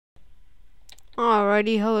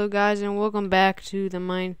Alrighty, hello guys, and welcome back to the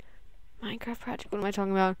Minecraft project. What am I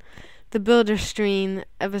talking about? The Builderstream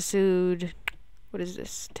episode. What is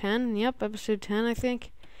this? 10? Yep, episode 10, I think.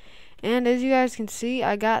 And as you guys can see,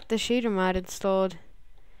 I got the shader mod installed,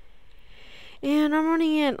 and I'm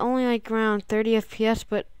running it only like around 30 FPS,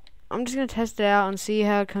 but I'm just gonna test it out and see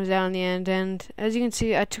how it comes out in the end. And as you can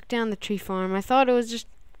see, I took down the tree farm. I thought it was just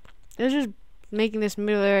making this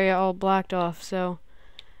middle area all blocked off. So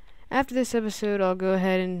after this episode, I'll go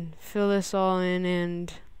ahead and fill this all in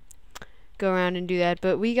and go around and do that.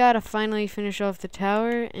 But we gotta finally finish off the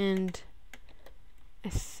tower, and I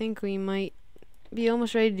think we might be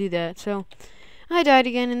almost ready to do that. So I died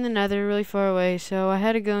again in the nether really far away, so I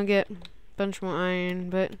had to go and get a bunch more iron,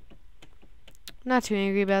 but not too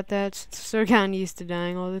angry about that, since we're kinda used to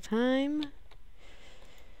dying all the time.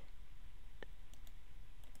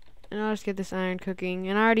 And I'll just get this iron cooking.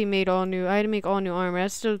 And I already made I had to make all new armor.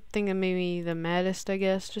 That's the thing that made me the maddest, I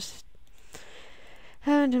guess. Just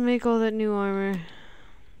having to make all that new armor.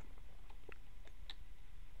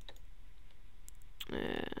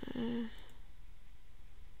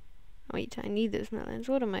 Wait, I need those melons.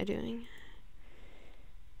 What am I doing?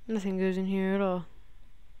 Nothing goes in here at all.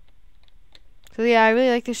 So yeah, I really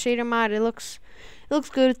like this shader mod. It looks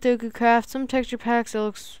good with Doku Craft. Some texture packs it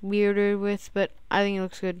looks weirder with, but I think it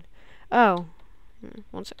looks good. Oh,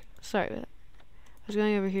 one second. Sorry about that. I was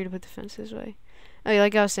going over here to put the fence this way. Oh, yeah,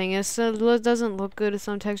 like I was saying, it doesn't look good with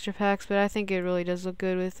some texture packs, but I think it really does look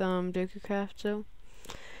good with Doku Craft. So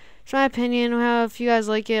it's my opinion. If you guys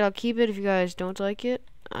like it, I'll keep it. If you guys don't like it,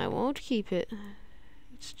 I won't keep it.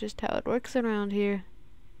 It's just how it works around here.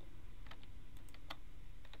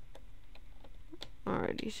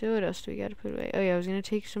 Alrighty, so what else do we gotta put away? Oh yeah, I was gonna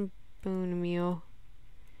take some bone meal.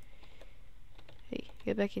 Hey,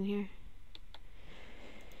 get back in here.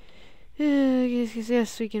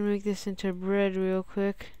 Yes, we can make this into bread real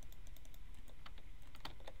quick.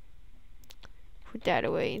 Put that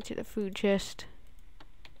away into the food chest.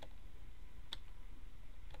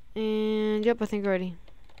 And yep, I think we're ready.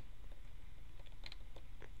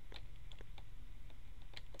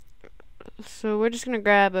 So we're just gonna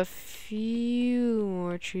grab a few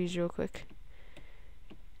more trees real quick.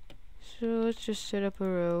 So let's just set up a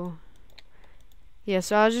row. Yeah,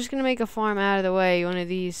 so I was just gonna make a farm out of the way, one of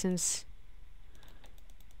these, since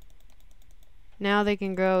now they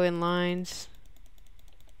can grow in lines.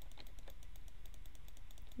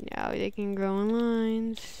 Now they can grow in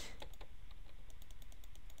lines.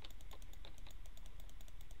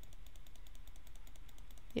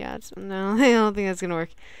 Yeah, no, I don't think that's gonna work.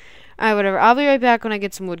 Alright, whatever. I'll be right back when I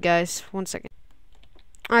get some wood, guys. 1 second.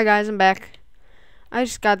 Alright, guys, I'm back. I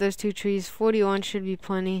just got those 2 trees. 41 should be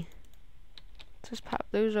plenty. Let's just pop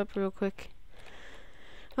those up real quick.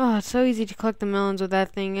 Oh, it's so easy to collect the melons with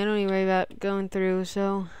that thing. I don't even worry about going through,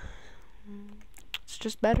 so it's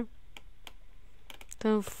just better.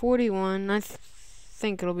 So 41, I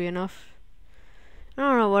think it'll be enough. I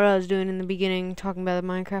don't know what I was doing in the beginning, talking about the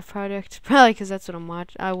Minecraft project. Probably because that's what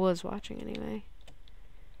I was watching anyway.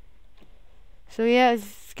 So yeah,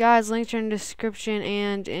 guys, links are in the description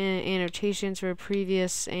and in annotations for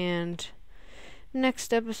previous and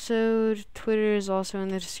next episode. Twitter is also in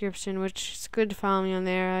the description, which is good to follow me on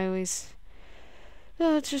there. It's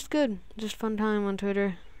just good. Just fun time on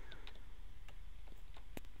Twitter.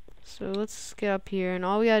 So let's get up here, and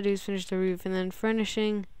all we gotta do is finish the roof, and then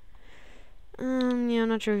furnishing. Yeah, I'm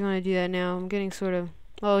not sure if you want to do that now. I'm getting sort of,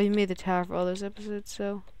 well, he made the tower for all those episodes,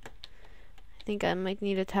 so I think I might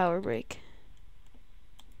need a tower break.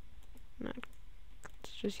 Let's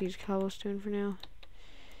just use cobblestone for now.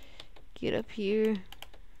 Get up here.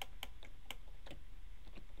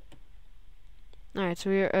 Alright,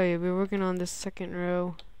 so we're working on this second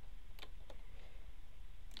row.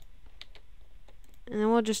 And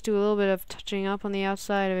then we'll just do a little bit of touching up on the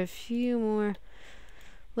outside of a few more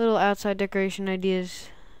little outside decoration ideas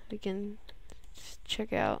we can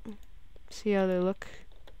check out, see how they look.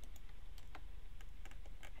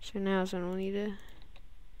 So now is when we'll need to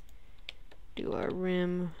do our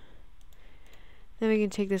rim. Then we can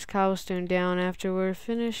take this cobblestone down after we're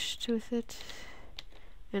finished with it.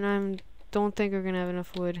 And I don't think we're gonna have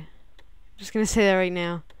enough wood. I'm just gonna say that right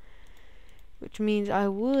now. Which means I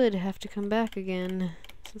would have to come back again,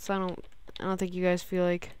 since I don't think you guys feel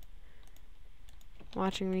like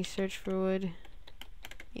watching me search for wood.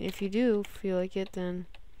 And if you do feel like it, then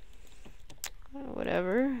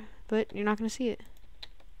whatever. But you're not gonna see it.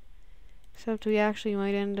 Except we actually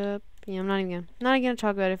might end up. Yeah, I'm not even gonna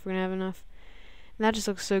talk about it if we're gonna have enough. And that just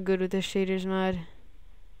looks so good with this shaders mod.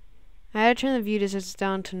 I had to turn the view distance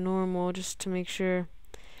down to normal just to make sure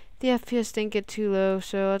the FPS didn't get too low,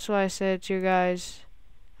 so that's why I said it's your guys'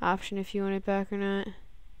 option if you want it back or not. I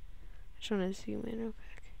just want to zoom in real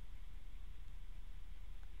quick.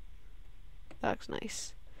 That looks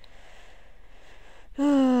nice.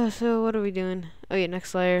 So what are we doing? Oh yeah,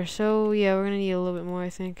 next layer. So yeah, we're gonna need a little bit more, I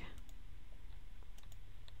think.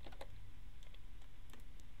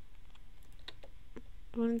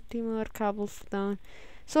 Plenty more cobblestone.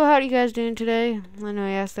 So how are you guys doing today? I know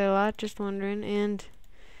I asked that a lot, just wondering. And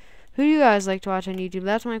who do you guys like to watch on YouTube?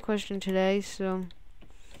 That's my question today, so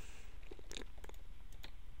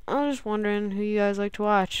I was just wondering who you guys like to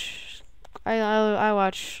watch. I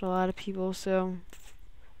watch a lot of people, so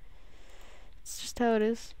it's just how it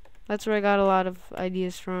is. That's where I got a lot of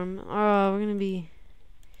ideas from. Oh, we're gonna be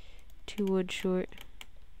 2 wood short.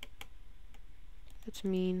 That's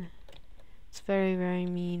mean. It's very, very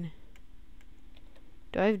mean.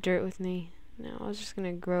 Do I have dirt with me? No, I was just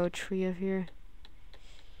gonna grow a tree up here.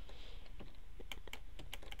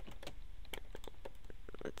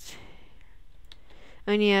 Let's.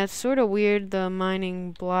 And yeah, it's sort of weird, the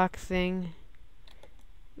mining block thing.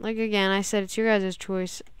 Like again, I said it's your guys'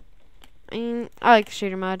 choice. I mean, I like the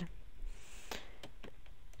shader mod.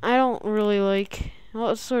 I don't really like. Well,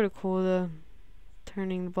 it's sort of cool, the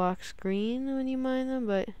turning the blocks green when you mine them,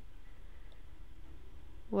 but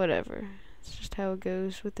whatever. It's just how it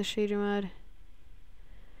goes with the shader mod.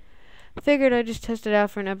 Figured I'd just test it out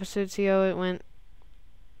for an episode, see how it went.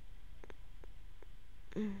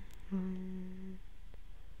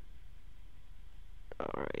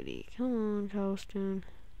 Alrighty, come on, cobblestone.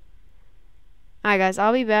 Alright guys,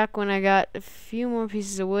 I'll be back when I got a few more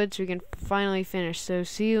pieces of wood so we can finally finish. So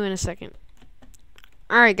see you in a second.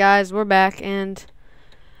 Alright guys, we're back and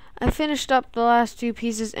I finished up the last 2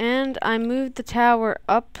 pieces and I moved the tower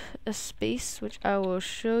up a space, which I will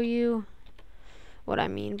show you what I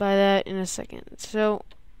mean by that in a second. So,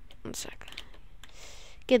 one sec.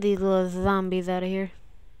 Get these little zombies out of here.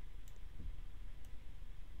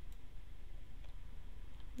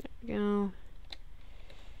 There we go.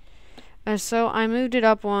 So I moved it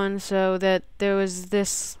up 1 so that there was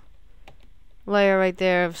this layer right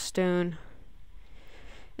there of stone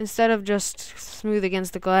instead of just smooth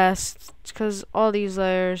against the glass, because all these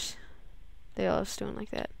layers, they all have stone like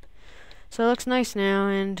that. So it looks nice now,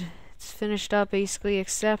 and it's finished up basically,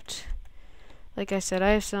 except, like I said,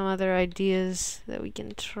 I have some other ideas that we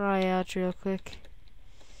can try out real quick.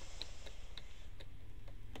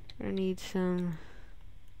 I need some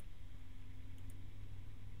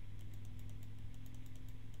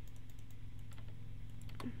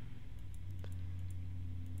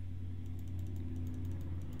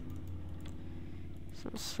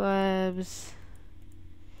slabs.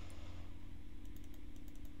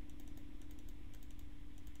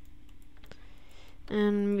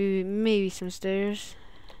 And maybe some stairs.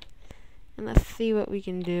 And let's see what we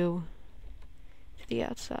can do to the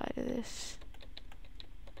outside of this.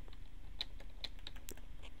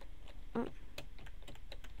 Oh.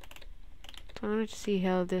 So I wanted to see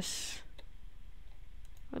how this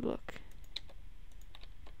would look.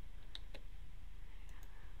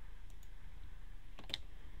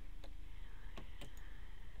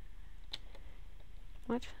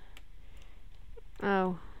 What?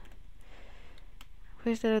 Oh.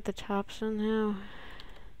 Place that at the top somehow.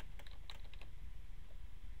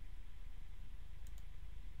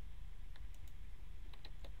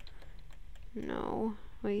 No.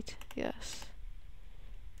 Wait. Yes.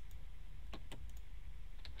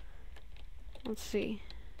 Let's see.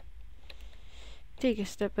 Take a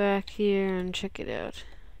step back here and check it out.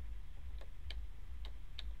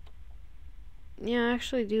 Yeah, I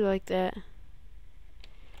actually do like that.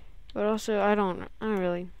 But also, I don't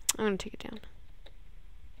really. I'm gonna take it down.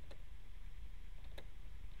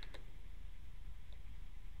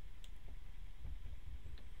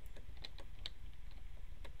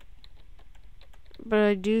 But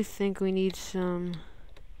I do think we need some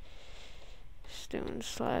stone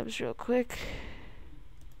slabs real quick.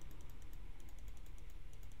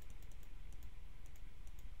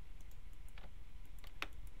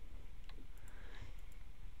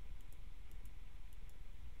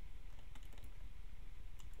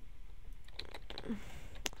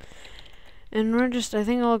 And I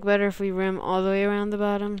think it'll look better if we rim all the way around the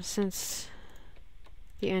bottom, since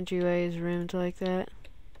the entryway is rimmed like that.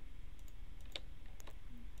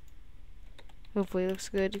 Hopefully it looks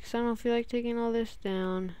good, because I don't feel like taking all this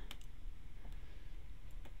down.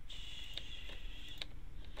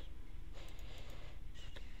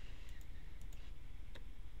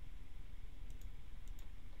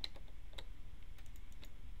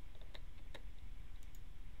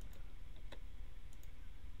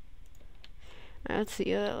 Let's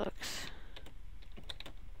see how that looks.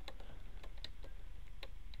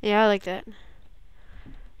 Yeah, I like that.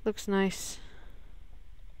 Looks nice.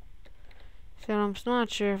 So I'm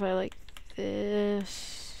not sure if I like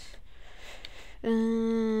this.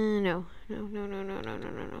 No.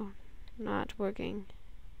 Not working.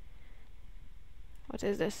 What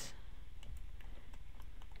is this?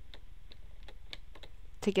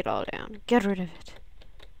 Take it all down. Get rid of it.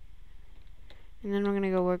 And then we're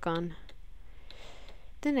gonna go work on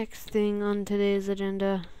the next thing on today's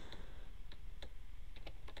agenda.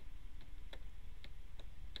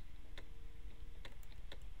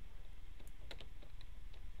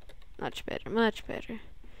 Much better, much better.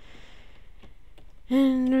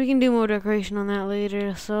 And we can do more decoration on that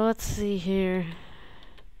later. So let's see here.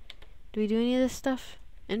 Do we do any of this stuff?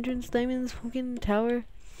 Entrance, diamonds, pumpkin, tower?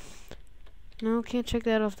 No, can't check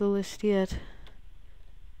that off the list yet.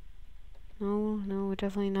 No, we're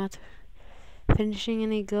definitely not finishing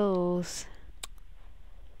any goals.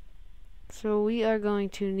 So we are going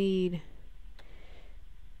to need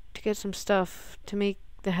to get some stuff to make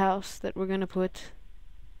the house that we're gonna put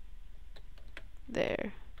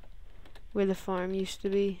there, where the farm used to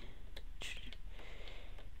be.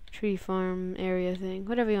 Tree farm area thing,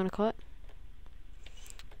 whatever you want to call it.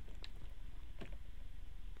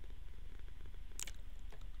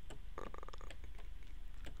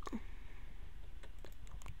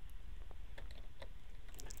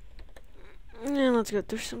 And let's go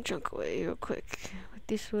through some junk away real quick. Put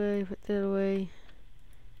this away, put that away.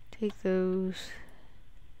 Take those.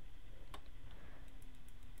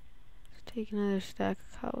 Let's take another stack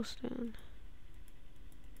of cobblestone.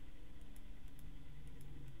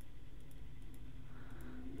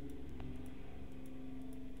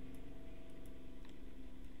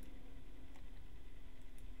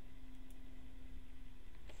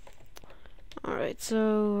 Alright,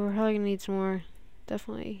 so we're probably gonna need some more.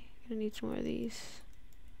 Definitely gonna need some more of these.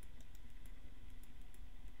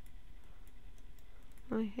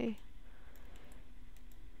 Oh, hey.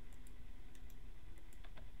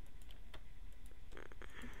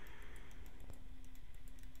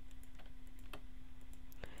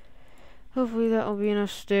 Hopefully that will be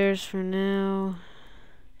enough stairs for now.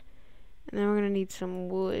 And then we're gonna need some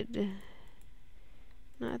wood.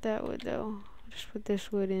 Not that wood though. Just put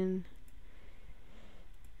this wood in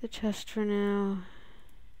the chest for now.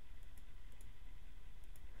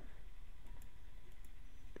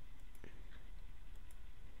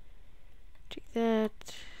 Take that.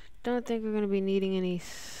 Don't think we're gonna be needing any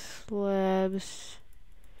slabs.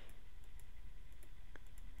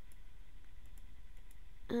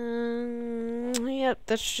 Yep,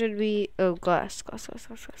 that should be. Oh, glass.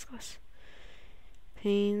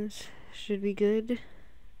 Panes should be good.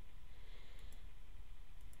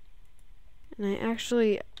 And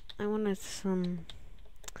I wanted some.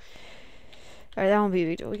 Alright, that won't be a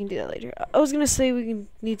big deal. We can do that later. I was gonna say we can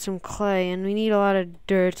need some clay, and we need a lot of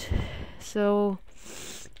dirt. So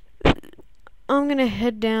I'm gonna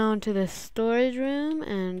head down to the storage room,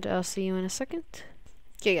 and I'll see you in a second.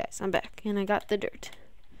 Okay, guys, I'm back, and I got the dirt.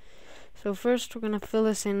 So first we're gonna fill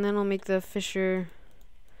this in, then I'll make the fisher.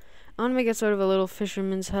 I want to make it sort of a little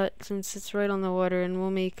fisherman's hut since it's right on the water, and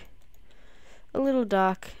we'll make a little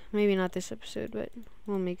dock. Maybe not this episode, but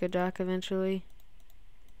we'll make a dock eventually.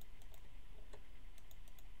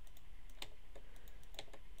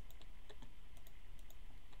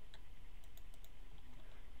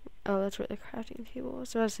 Oh, that's where the crafting table was.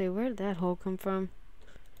 So I was about to say, where did that hole come from?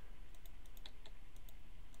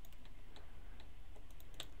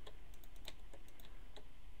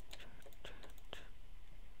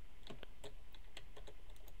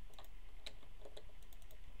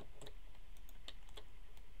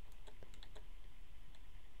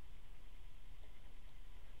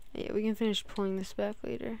 Yeah, we can finish pulling this back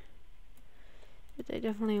later. But I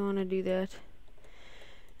definitely want to do that.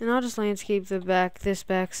 And I'll just landscape this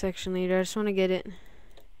back section later. I just want to get it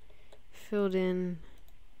filled in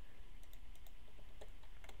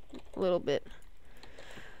a little bit.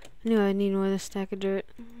 I knew I'd need more of this stack of dirt.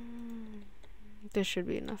 This should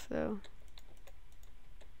be enough though.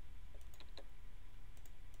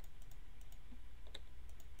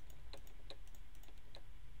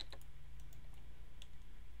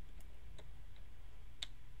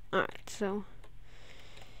 Alright, so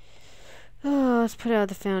let's put out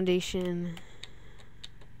the foundation.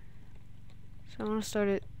 So I want to start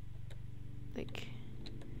it like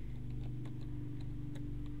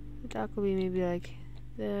the dock will be maybe like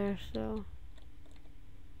there, so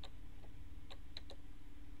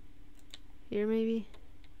here maybe.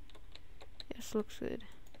 Yes, looks good.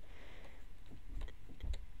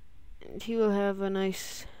 And he will have a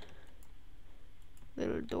nice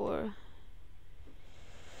little door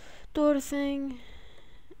thing,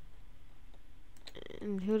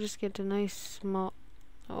 and he'll just get a nice small.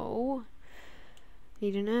 Oh,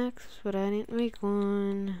 need an axe, but I didn't make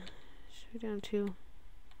one. Should we down two?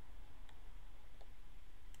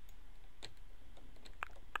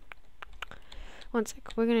 One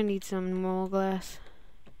sec. We're gonna need some normal glass,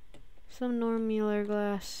 some normal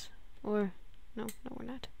glass, or no, we're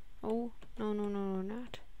not. Oh, no, we're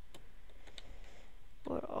not.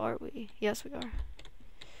 Or are we? Yes, we are.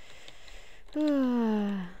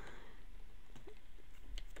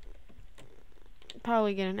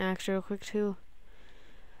 Probably get an axe real quick too.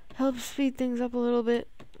 Help speed things up a little bit.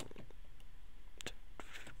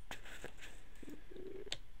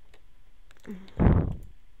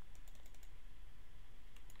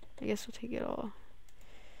 I guess we'll take it all.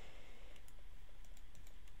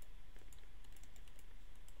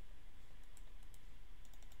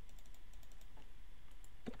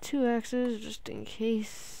 Two axes just in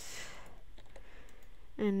case.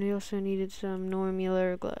 And we also needed some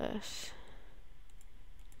normal glass.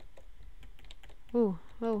 Ooh,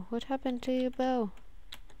 oh, what happened to your bow?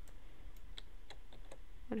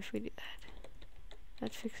 What if we do that?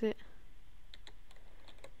 Let's fix it.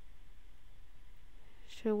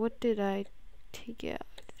 So what did I take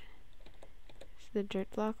out? Is the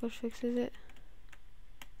dirt block what fixes it?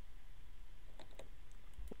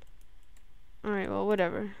 Alright, well,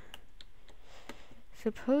 whatever.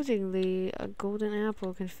 Supposedly, a golden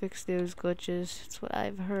apple can fix those glitches. That's what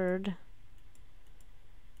I've heard.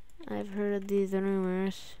 I've heard of these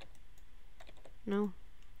rumors. No?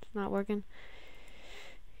 It's not working?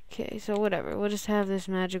 Okay, so whatever. We'll just have this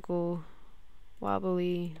magical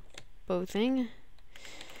wobbly bow thing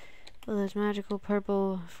with this magical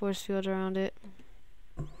purple force field around it.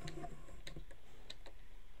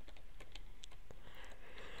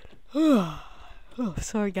 Oh,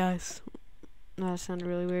 sorry guys. That sounded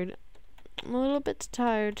really weird. I'm a little bit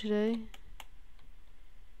tired today.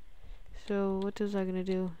 So what was I gonna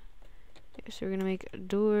do? Okay, so we're gonna make a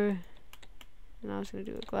door, and I was gonna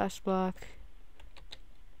do a glass block,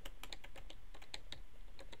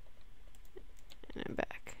 and then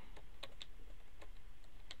back,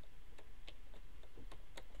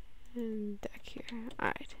 and back here.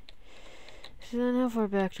 Alright. So then how far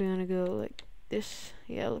back do we want to go? Like this?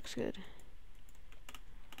 Yeah, it looks good.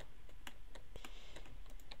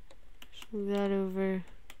 Just move that over.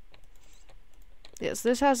 Yes,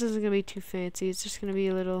 this house isn't gonna be too fancy. It's just gonna be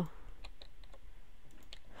a little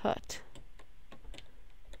hut.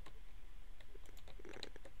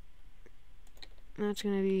 That's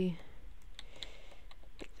gonna be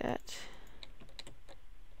like that.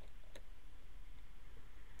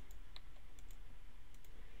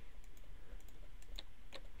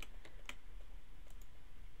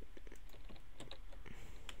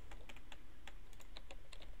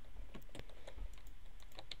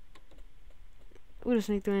 We'll just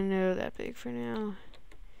make the window that big for now.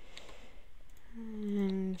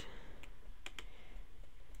 And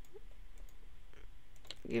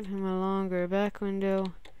give him a longer back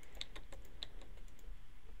window.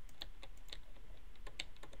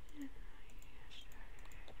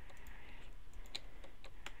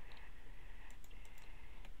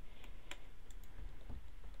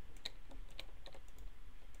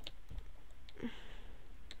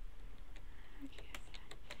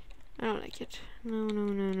 I don't like it.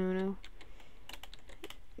 No.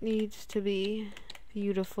 Needs to be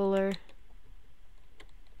beautifuler.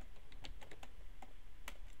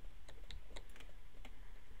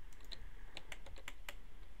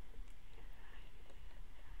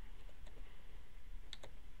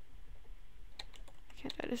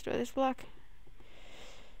 Can't I destroy this block?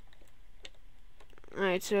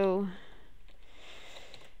 Alright, so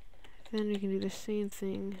then we can do the same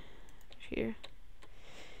thing here.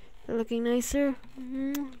 They're looking nicer.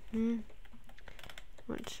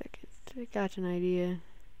 One second. I got an idea.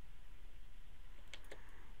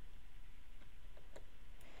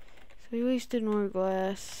 So we wasted more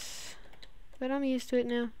glass, but I'm used to it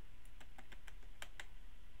now.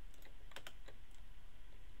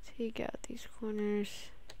 Take out these corners.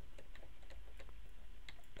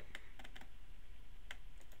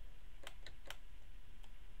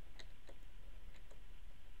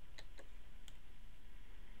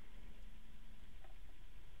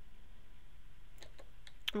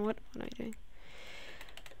 What am I doing?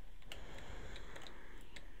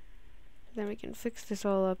 Then we can fix this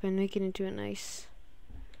all up and make it into a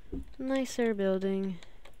nicer building.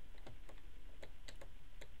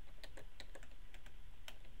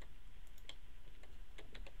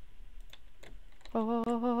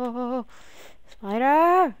 Oh,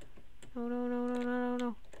 spider! No.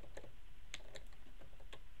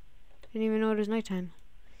 Didn't even know it was nighttime.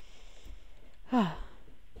 Ah,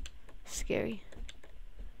 scary.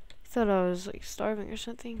 Thought I was like starving or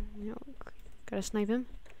something. You know, gotta snipe him.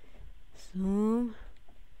 Zoom.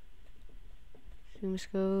 Zoom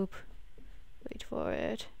scope. Wait for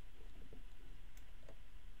it.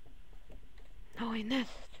 No, he missed.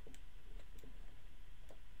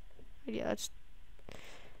 Yeah, that's.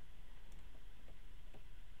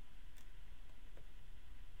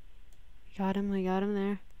 Got him. I got him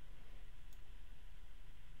there.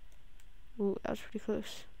 Ooh, that was pretty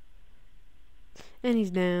close. And he's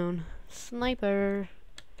down. Sniper.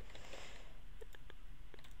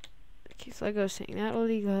 Okay, so like I was saying, that will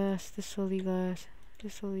lead glass, this will lead glass,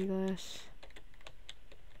 this will lead glass.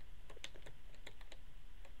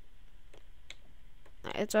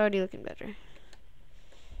 It's already looking better.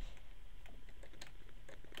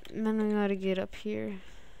 And then we gotta get up here.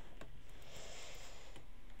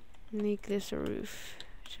 Make this a roof.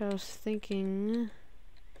 Which I was thinking.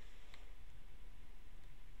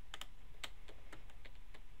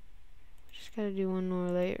 Just gotta do one more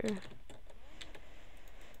layer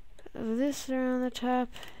of this around the top.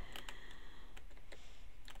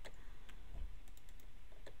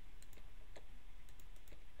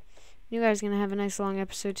 You guys are gonna have a nice long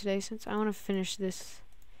episode today since I want to finish this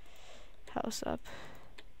house up.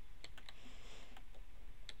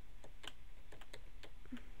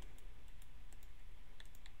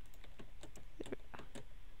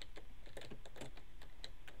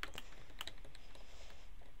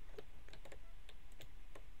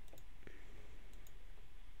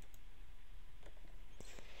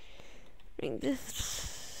 Bring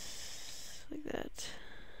this like that.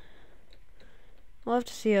 We'll have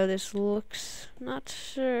to see how this looks. Not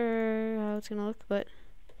sure how it's gonna look, but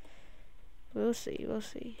we'll see. We'll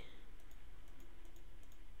see.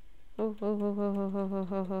 Oh, oh, oh, oh, oh, oh,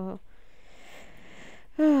 oh, oh,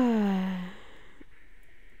 oh.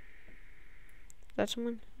 Is that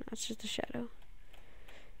someone? That's just a shadow.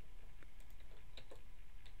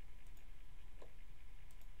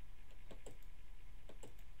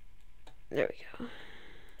 There we go.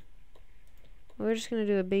 We're just gonna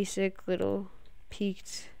do a basic little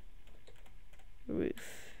peaked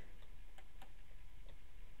roof.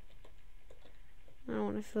 I don't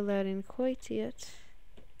want to fill that in quite yet.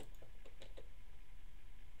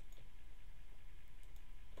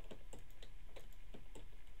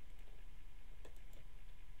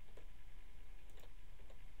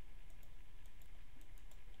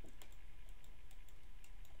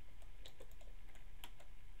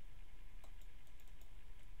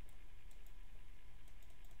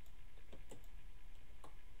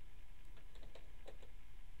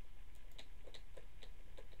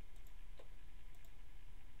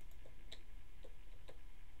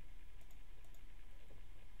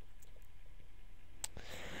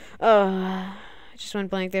 I just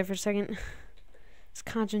went blank there for a second. It's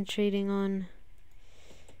concentrating on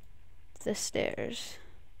the stairs.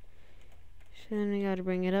 So then we gotta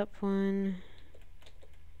bring it up one.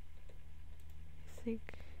 I think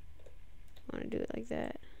I wanna do it like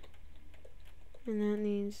that. And that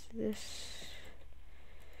needs this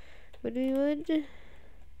wood.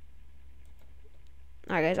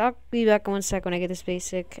 Alright guys, I'll be back in 1 sec when I get this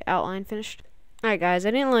basic outline finished. Alright guys,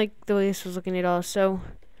 I didn't like the way this was looking at all, so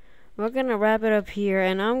we're gonna wrap it up here,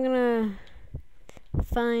 and I'm gonna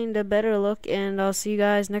find a better look, and I'll see you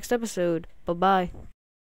guys next episode. Bye bye.